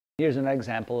Here's an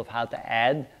example of how to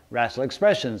add rational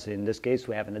expressions. In this case,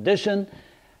 we have an addition,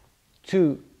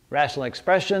 two rational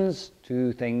expressions,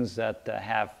 two things that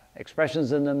have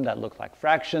expressions in them that look like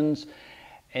fractions.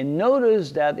 And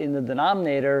notice that in the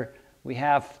denominator, we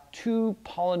have two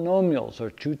polynomials or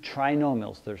two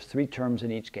trinomials. There's three terms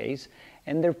in each case,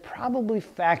 and they're probably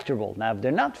factorable. Now, if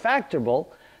they're not factorable,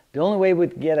 the only way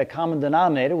we'd get a common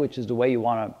denominator, which is the way you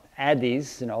want to add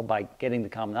these, by getting the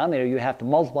common denominator, you have to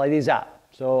multiply these out.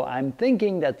 So I'm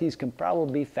thinking that these can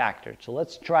probably be factored. So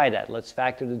let's try that. Let's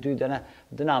factor the two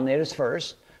denominators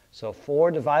first. So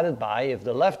 4 divided by, if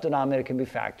the left denominator can be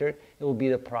factored, it will be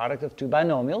the product of two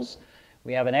binomials.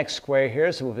 We have an x squared here,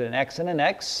 so we'll put an x and an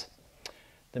x.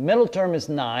 The middle term is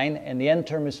 9, and the end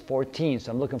term is 14.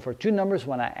 So I'm looking for two numbers.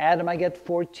 When I add them, I get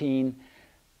 14.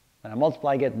 When I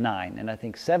multiply, I get 9. And I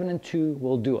think 7 and 2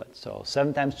 will do it. So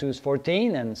 7 times 2 is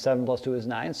 14, and 7 plus 2 is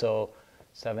 9. So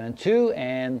 7 and 2,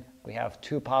 and we have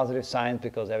two positive signs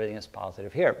because everything is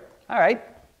positive here. All right.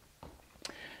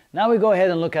 Now we go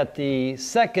ahead and look at the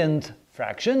second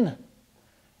fraction.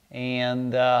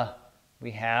 And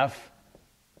we have,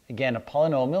 again, a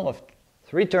polynomial of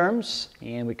three terms,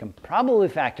 and we can probably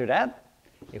factor that.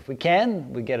 If we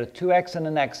can, we get a 2x and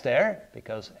an x there,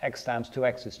 because x times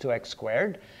 2x is 2x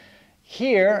squared.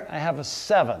 Here, I have a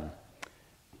 7.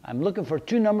 I'm looking for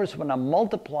two numbers. When I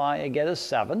multiply, I get a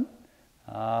 7.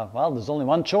 Well, there's only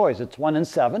one choice. It's 1 and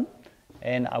 7.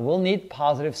 And I will need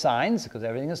positive signs, because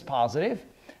everything is positive.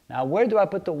 Now, where do I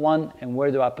put the 1 and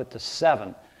where do I put the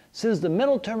 7? Since the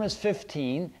middle term is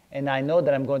 15, and I know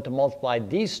that I'm going to multiply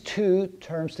these two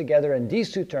terms together and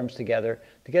these two terms together,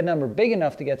 to get a number big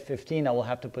enough to get 15, I will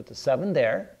have to put the 7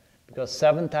 there, because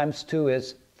 7 times 2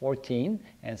 is 14,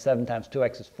 and 7 times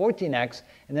 2x is 14x.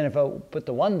 And then if I put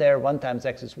the 1 there, 1 times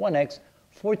x is 1x.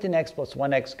 14x plus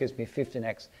 1x gives me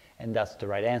 15x, and that's the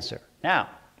right answer. Now,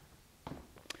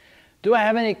 do I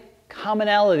have any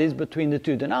commonalities between the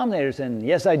two denominators? And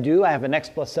yes, I do. I have an x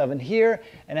plus 7 here,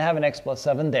 and I have an x plus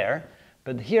 7 there.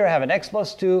 But here I have an x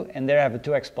plus 2, and there I have a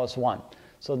 2x plus 1.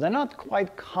 So they're not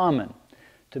quite common.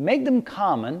 To make them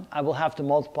common, I will have to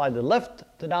multiply the left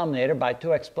denominator by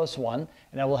 2x plus 1,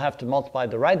 and I will have to multiply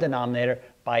the right denominator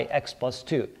by x plus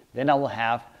 2. Then I will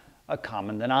have a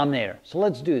common denominator. So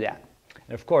let's do that.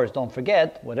 And of course, don't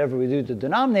forget, whatever we do to the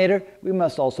denominator, we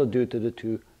must also do to the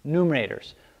two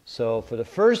numerators. So for the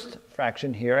first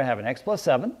fraction here, I have an x plus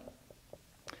 7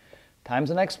 times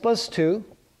an x plus 2,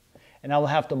 and I will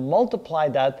have to multiply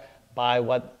that by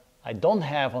what I don't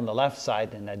have on the left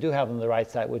side and I do have on the right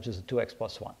side, which is a 2x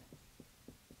plus 1.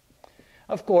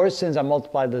 Of course, since I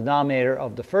multiplied the denominator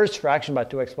of the first fraction by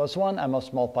 2x plus 1, I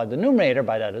must multiply the numerator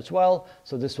by that as well.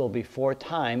 So this will be 4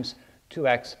 times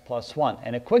 2x plus 1.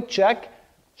 And a quick check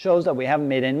shows that we haven't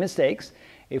made any mistakes.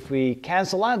 If we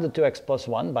cancel out the 2x plus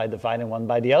 1 by dividing one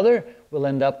by the other, we'll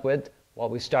end up with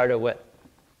what we started with.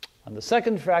 On the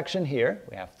second fraction here,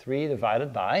 we have 3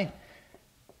 divided by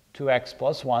 2x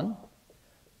plus 1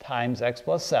 times x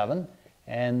plus 7.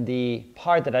 And the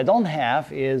part that I don't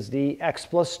have is the x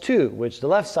plus 2, which the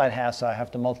left side has, so I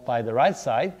have to multiply the right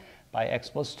side by x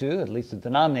plus 2, at least the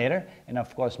denominator, and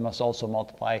of course must also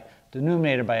multiply the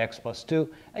numerator by x plus 2.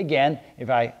 Again, if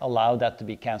I allow that to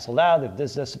be canceled out, if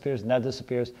this disappears and that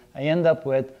disappears, I end up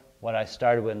with what I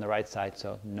started with on the right side,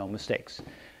 so no mistakes.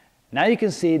 Now you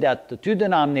can see that the two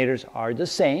denominators are the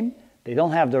same. They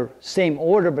don't have the same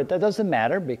order, but that doesn't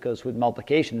matter, because with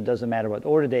multiplication it doesn't matter what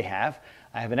order they have.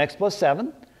 I have an x plus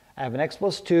 7, I have an x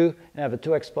plus 2, and I have a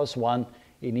 2x plus 1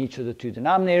 in each of the two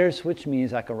denominators, which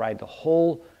means I can write the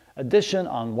whole addition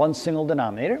on one single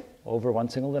denominator, over one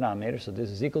single denominator. So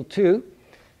this is equal to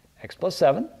x plus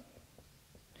 7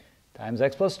 times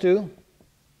x plus 2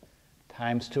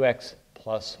 times 2x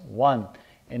plus 1.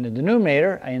 In the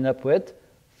denominator, I end up with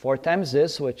 4 times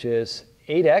this, which is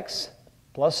 8x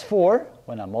plus 4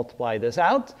 when I multiply this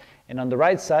out. And on the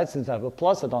right side, since I have a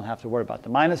plus, I don't have to worry about the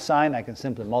minus sign. I can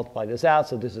simply multiply this out.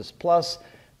 So this is plus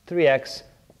 3x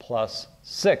plus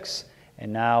 6.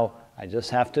 And now I just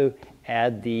have to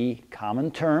add the common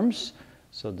terms.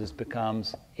 So this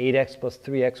becomes 8x plus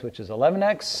 3x, which is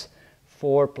 11x.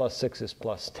 4 plus 6 is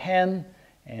plus 10.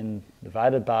 And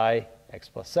divided by x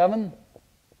plus 7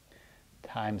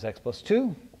 times x plus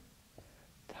 2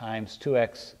 times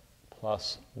 2x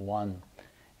plus 1.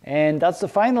 And that's the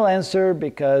final answer,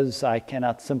 because I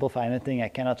cannot simplify anything. I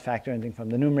cannot factor anything from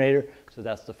the numerator. So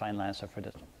that's the final answer for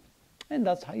this one. And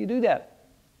that's how you do that.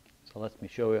 So let me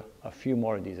show you a few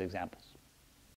more of these examples.